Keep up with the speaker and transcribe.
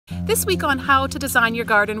This week on How to Design Your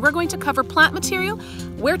Garden, we're going to cover plant material,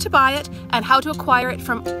 where to buy it, and how to acquire it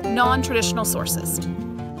from non-traditional sources.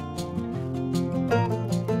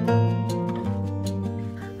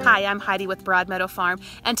 Hi, I'm Heidi with Broadmeadow Farm,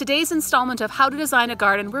 and today's installment of How to Design a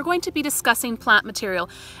Garden, we're going to be discussing plant material.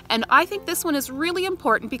 And I think this one is really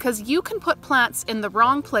important because you can put plants in the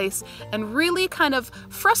wrong place and really kind of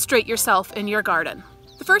frustrate yourself in your garden.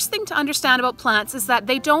 The first thing to understand about plants is that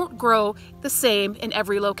they don't grow the same in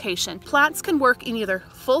every location. Plants can work in either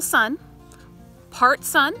full sun,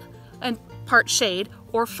 and part shade,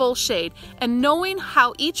 or full shade. And knowing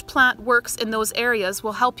how each plant works in those areas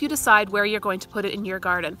will help you decide where you're going to put it in your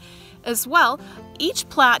garden. As well, each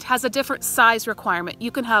plant has a different size requirement.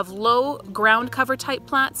 You can have low ground cover type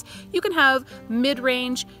plants, you can have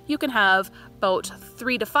mid-range, you can have about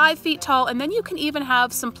 3 to 5 feet tall, and then you can even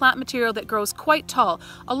have some plant material that grows quite tall.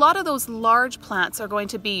 A lot of those large plants are going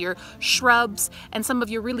to be your shrubs and some of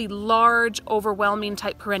your really large, overwhelming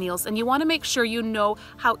type perennials. And you want to make sure you know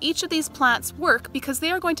how each of these plants work because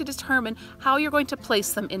they are going to determine how you're going to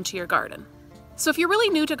place them into your garden. So if you're really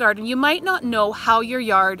new to garden, you might not know how your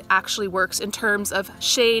yard actually works in terms of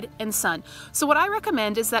shade and sun. So what I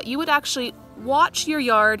recommend is that you would actually watch your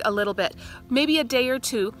yard a little bit, maybe a day or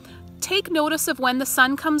two. Take notice of when the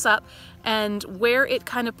sun comes up and where it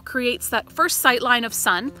kind of creates that first sight line of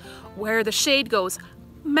sun, where the shade goes.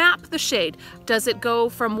 Map the shade. Does it go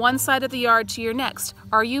from one side of the yard to your next?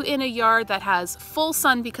 Are you in a yard that has full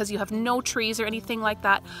sun because you have no trees or anything like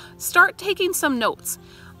that? Start taking some notes.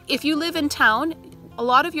 If you live in town, a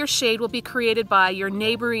lot of your shade will be created by your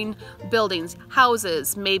neighboring buildings,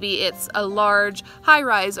 houses, maybe it's a large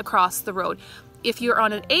high-rise across the road. If you're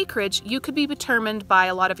on an acreage, you could be determined by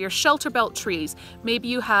a lot of your shelter belt trees. Maybe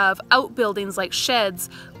you have outbuildings like sheds,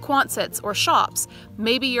 quonsets, or shops.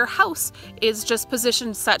 Maybe your house is just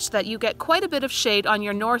positioned such that you get quite a bit of shade on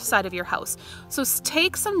your north side of your house. So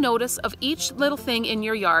take some notice of each little thing in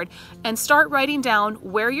your yard and start writing down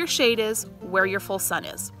where your shade is, where your full sun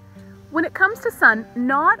is. When it comes to sun,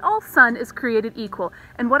 not all sun is created equal.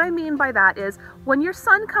 And what I mean by that is when your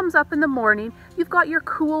sun comes up in the morning, you've got your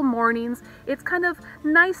cool mornings. It's kind of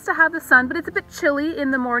nice to have the sun, but it's a bit chilly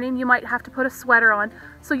in the morning. You might have to put a sweater on.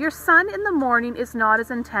 So your sun in the morning is not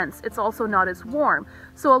as intense. It's also not as warm.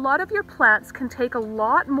 So a lot of your plants can take a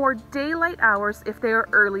lot more daylight hours if they are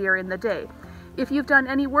earlier in the day. If you've done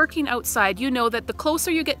any working outside, you know that the closer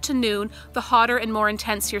you get to noon, the hotter and more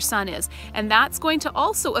intense your sun is. And that's going to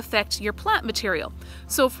also affect your plant material.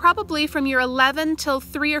 So probably from your 11 till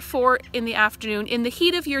 3 or 4 in the afternoon, in the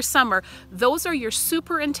heat of your summer, those are your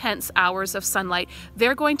super intense hours of sunlight.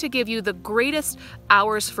 They're going to give you the greatest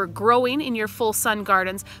hours for growing in your full sun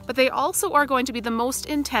gardens, but they also are going to be the most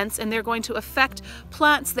intense, and they're going to affect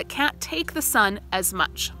plants that can't take the sun as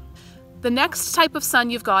much. The next type of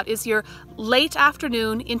sun you've got is your late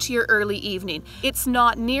afternoon into your early evening. It's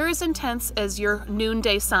not near as intense as your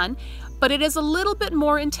noonday sun, but it is a little bit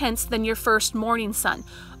more intense than your first morning sun.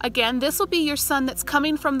 Again, this will be your sun that's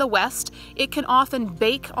coming from the west. It can often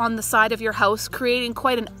bake on the side of your house, creating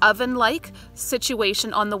quite an oven-like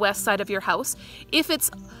situation on the west side of your house. If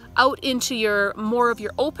it's out into your more of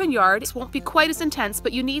your open yard, it won't be quite as intense,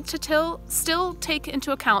 but you need to still take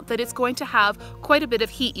into account that it's going to have quite a bit of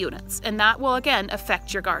heat units, and that will again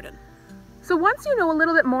affect your garden. So once you know a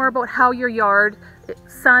little bit more about how your yard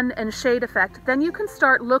sun and shade affect, then you can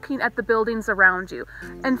start looking at the buildings around you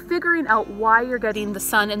and figuring out why you're getting the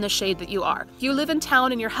sun and the shade that you are. If you live in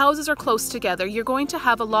town and your houses are close together, you're going to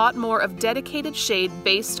have a lot more of dedicated shade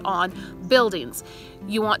based on buildings.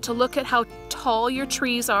 You want to look at how tall your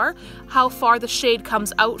trees are, how far the shade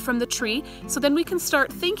comes out from the tree, so then we can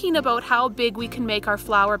start thinking about how big we can make our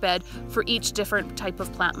flower bed for each different type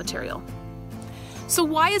of plant material. So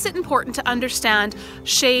why is it important to understand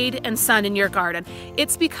shade and sun in your garden?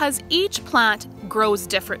 It's because each plant grows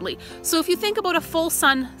differently. So if you think about a full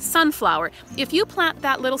sun sunflower, if you plant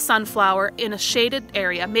that little sunflower in a shaded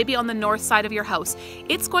area, maybe on the north side of your house,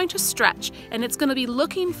 it's going to stretch and it's going to be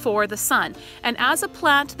looking for the sun. And as a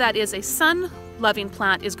plant that is a sun-loving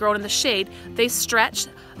plant is grown in the shade, they stretch.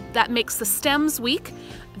 That makes the stems weak.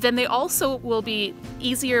 Then they also will be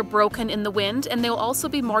easier broken in the wind, and they'll also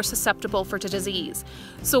be more susceptible for disease.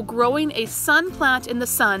 So growing a sun plant in the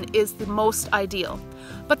sun is the most ideal.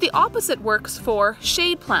 But the opposite works for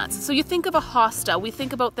shade plants. So you think of a hosta, we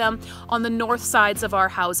think about them on the north sides of our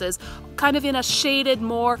houses, kind of in a shaded,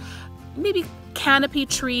 more maybe canopy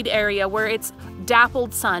treed area where it's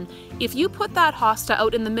dappled sun. If you put that hosta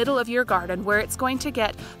out in the middle of your garden where it's going to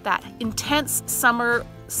get that intense summer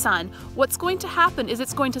sun, what's going to happen is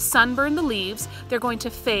it's going to sunburn the leaves, they're going to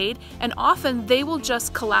fade, and often they will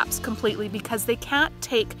just collapse completely because they can't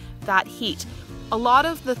take that heat. A lot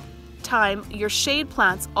of the time, your shade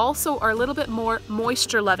plants also are a little bit more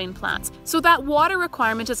moisture loving plants. So that water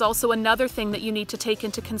requirement is also another thing that you need to take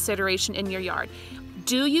into consideration in your yard.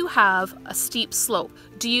 Do you have a steep slope?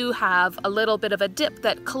 Do you have a little bit of a dip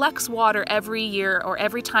that collects water every year or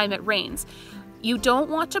every time it rains? You don't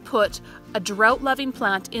want to put a drought-loving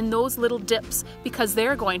plant in those little dips because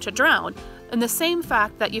they're going to drown. And the same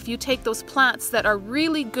fact that if you take those plants that are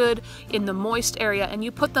really good in the moist area and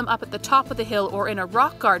you put them up at the top of the hill or in a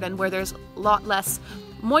rock garden where there's a lot less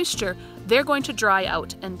moisture, they're going to dry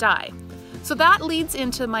out and die. So that leads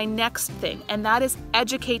into my next thing, and that is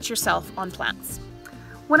educate yourself on plants.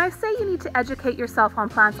 When I say you need to educate yourself on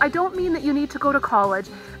plants, I don't mean that you need to go to college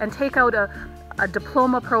and take out a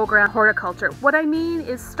diploma program in horticulture. What I mean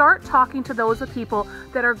is start talking to those people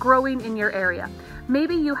that are growing in your area.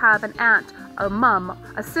 Maybe you have an aunt, a mom,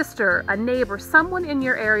 a sister, a neighbor, someone in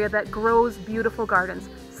your area that grows beautiful gardens.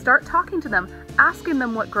 Start talking to them, asking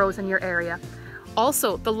them what grows in your area.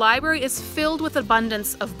 Also, the library is filled with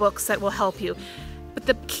abundance of books that will help you. But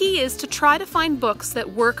the key is to try to find books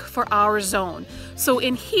that work for our zone. So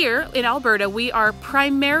in here, in Alberta, we are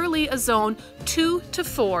primarily a zone 2 to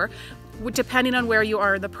 4, depending on where you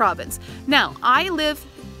are in the province. Now, I live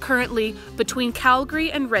currently between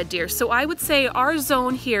Calgary and Red Deer, so I would say our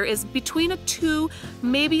zone here is between a 2,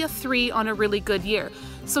 maybe a 3 on a really good year.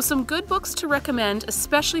 So some good books to recommend,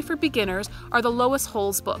 especially for beginners, are the Lois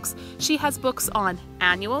Hole's books. She has books on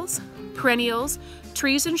annuals, perennials,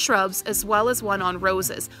 trees and shrubs, as well as one on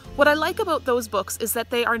roses. What I like about those books is that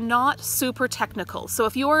they are not super technical. So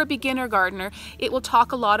if you're a beginner gardener, it will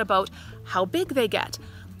talk a lot about how big they get,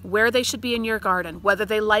 where they should be in your garden, whether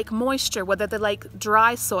they like moisture, whether they like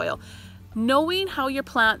dry soil. Knowing how your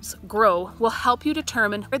plants grow will help you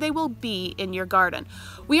determine where they will be in your garden.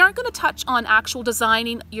 We aren't going to touch on actual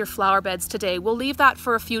designing your flower beds today. We'll leave that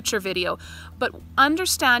for a future video, but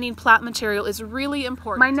understanding plant material is really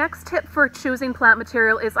important. My next tip for choosing plant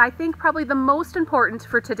material is, I think, probably the most important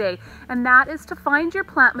for today, and that is to find your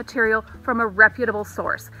plant material from a reputable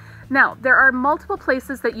source. Now, there are multiple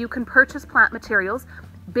places that you can purchase plant materials.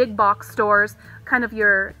 Big box stores, kind of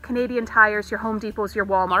your Canadian Tires, your Home Depots, your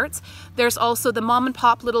Walmarts. There's also the mom and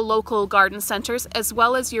pop little local garden centers, as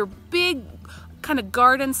well as your big kind of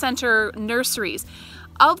garden center nurseries.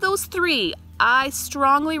 Of those three, I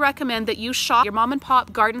strongly recommend that you shop your mom and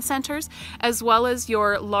pop garden centers as well as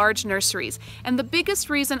your large nurseries. And the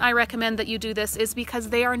biggest reason I recommend that you do this is because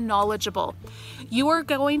they are knowledgeable. You are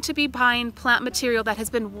going to be buying plant material that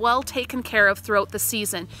has been well taken care of throughout the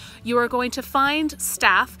season. You are going to find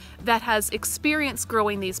staff that has experience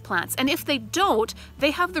growing these plants. And if they don't,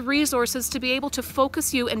 they have the resources to be able to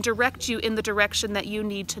focus you and direct you in the direction that you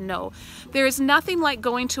need to know. There is nothing like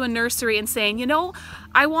going to a nursery and saying, you know,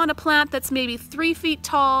 I want a plant that's maybe 3 feet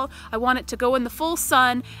tall, I want it to go in the full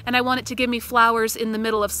sun, and I want it to give me flowers in the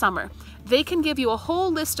middle of summer. They can give you a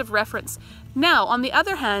whole list of reference. Now, on the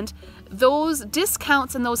other hand, those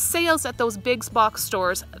discounts and those sales at those big box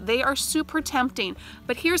stores, they are super tempting.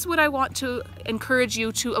 But here's what I want to encourage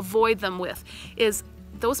you to avoid them with, is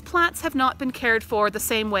those plants have not been cared for the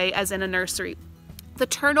same way as in a nursery. The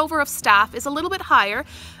turnover of staff is a little bit higher,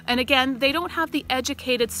 and again, they don't have the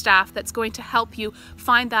educated staff that's going to help you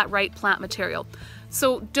find that right plant material.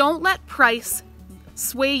 So don't let price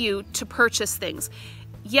sway you to purchase things.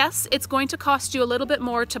 Yes, it's going to cost you a little bit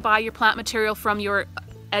more to buy your plant material from your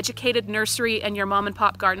educated nursery and your mom and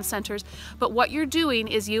pop garden centers, but what you're doing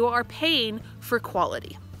is you are paying for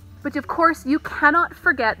quality. But of course, you cannot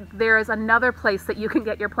forget there is another place that you can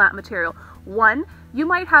get your plant material. One, you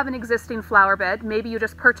might have an existing flower bed. Maybe you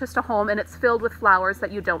just purchased a home and it's filled with flowers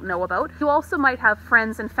that you don't know about. You also might have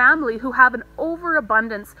friends and family who have an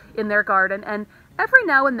overabundance in their garden, and every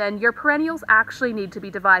now and then your perennials actually need to be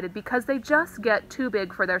divided because they just get too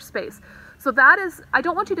big for their space. So that is, I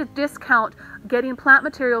don't want you to discount getting plant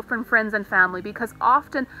material from friends and family, because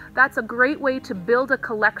often that's a great way to build a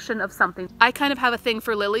collection of something. I kind of have a thing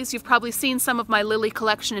for lilies. You've probably seen some of my lily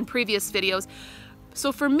collection in previous videos.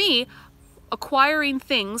 So for me, acquiring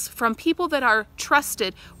things from people that are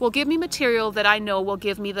trusted will give me material that I know will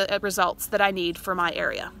give me the results that I need for my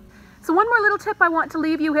area. So one more little tip I want to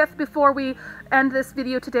leave you with before we end this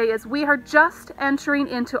video today is we are just entering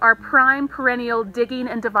into our prime perennial digging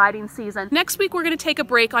and dividing season. Next week we're going to take a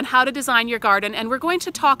break on how to design your garden, and we're going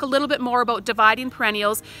to talk a little bit more about dividing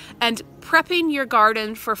perennials and prepping your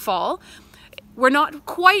garden for fall. We're not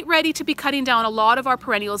quite ready to be cutting down a lot of our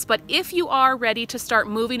perennials, but if you are ready to start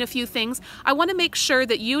moving a few things, I want to make sure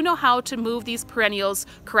that you know how to move these perennials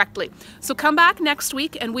correctly. So come back next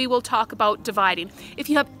week and we will talk about dividing. If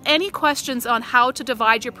you have any questions on how to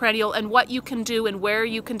divide your perennial and what you can do and where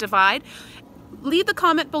you can divide, leave the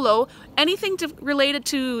comment below. Anything related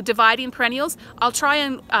to dividing perennials, I'll try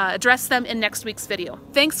and address them in next week's video.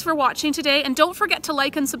 Thanks for watching today, and don't forget to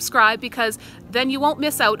like and subscribe because then you won't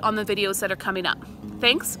miss out on the videos that are coming up.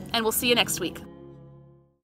 Thanks, and we'll see you next week.